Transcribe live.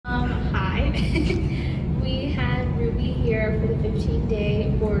Hi. We had Ruby here for the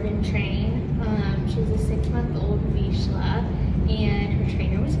 15-day board and train. She's a 6-month-old Vizla, and her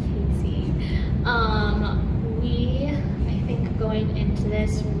trainer was Casey. I think going into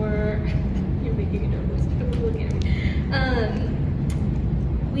this, you're making me nervous. Look at me.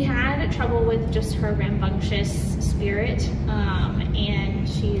 We had trouble with just her rambunctious spirit, and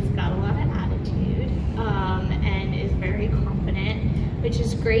she's got a lot of attitude, and is very confident, which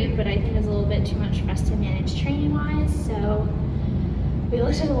is great, but I think it's a little bit too much for us to manage training-wise. So we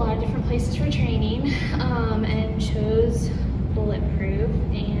looked at a lot of different places for training, and chose Bulletproof,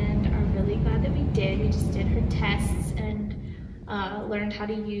 and are really glad that we did. We just did her tests and learned how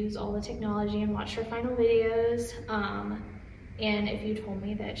to use all the technology and watched her final videos. And if you told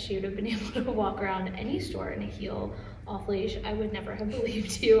me that she would have been able to walk around any store in a heel off leash, I would never have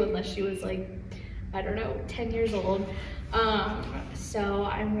believed you unless she was like, I don't know, 10 years old. So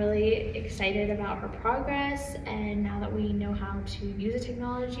I'm really excited about her progress, and now that we know how to use the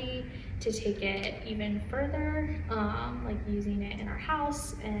technology to take it even further, like using it in our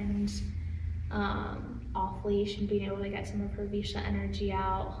house and off leash and being able to get some of her Vizla energy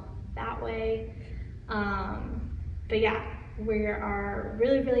out that way. But yeah, we are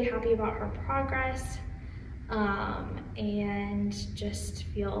really happy about her progress, and just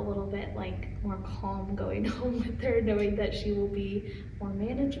feel a little bit like more calm going home with her, knowing that she will be more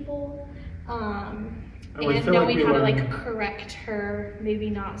manageable, and knowing how to like correct her maybe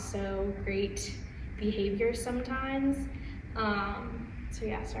not so great behavior sometimes. So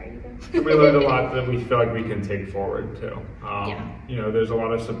yeah, sorry, you go. We learned a lot that we feel like we can take forward too. Yeah. You know, there's a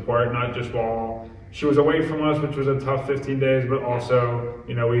lot of support, not just while she was away from us, which was a tough 15 days, but also,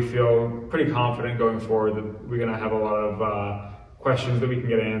 you know, we feel pretty confident going forward that we're gonna have a lot of questions that we can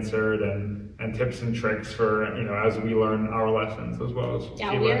get answered, and tips and tricks for, you know, as we learn our lessons as well as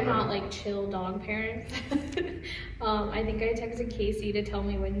yeah, we are not like chill dog parents. I think I texted Casey to tell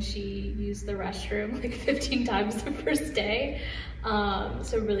me when she used the restroom like 15 times the first day.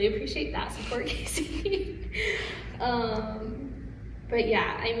 So really appreciate that support, Casey. But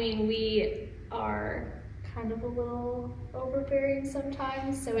yeah, I mean, we are kind of a little overbearing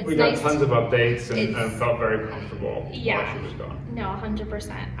sometimes, so it's we got tons of updates and felt very comfortable while she was gone. No,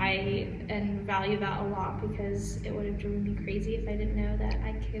 100%. I value that a lot, because it would have driven me crazy if I didn't know that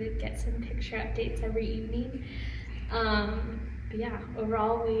I could get some picture updates every evening. But yeah,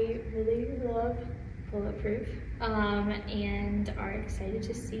 overall we really love Bulletproof, and are excited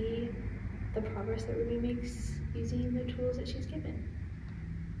to see the progress that Ruby makes using the tools that she's given.